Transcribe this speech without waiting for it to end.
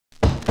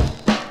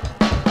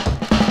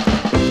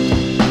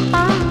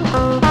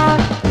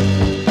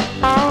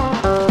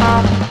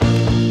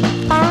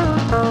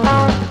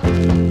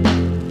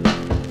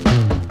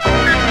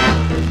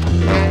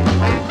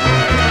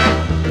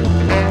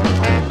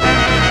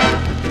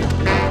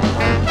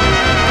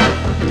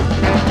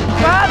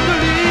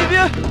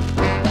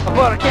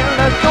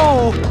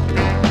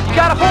You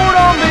got a hold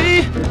on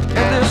me,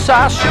 and this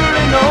I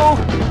surely know.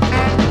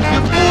 You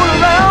fool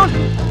around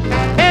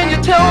and you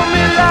tell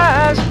me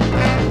lies.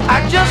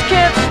 I just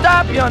can't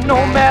stop you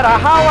no matter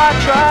how I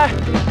try.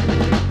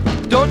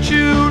 Don't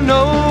you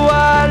know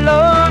I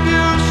love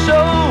you so?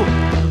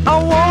 I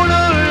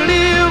wanna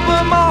leave,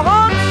 but my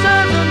heart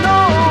says no.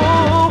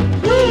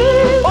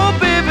 Oh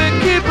baby,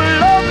 keep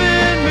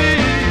loving me.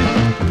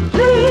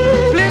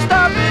 Please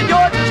stop it,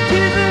 you're just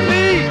teasing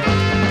me.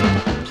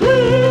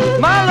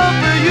 My love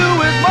for you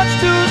is much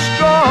too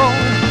strong.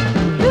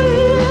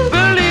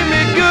 Believe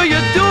me, girl,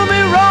 you do me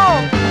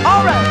wrong.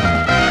 Alright.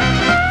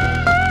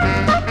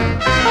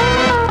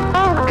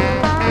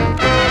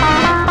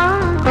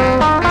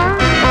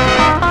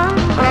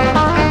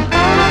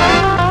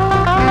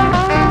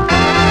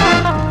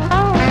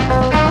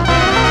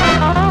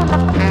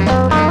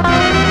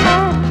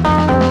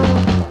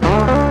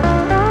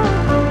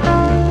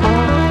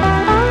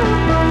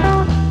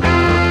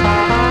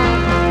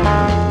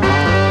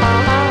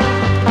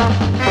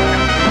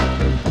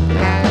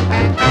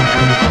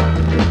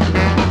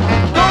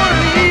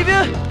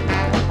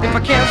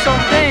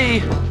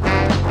 Someday,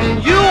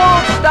 and you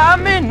won't stop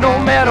me no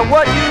matter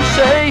what you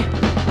say.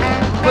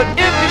 But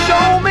if you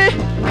show me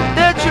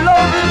that your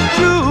love is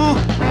true,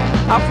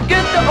 I'll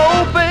forget the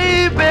old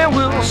baby and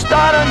we'll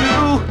start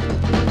anew.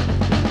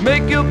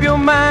 Make up your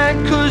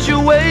mind, 'cause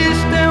you're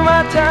wasting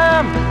my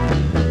time.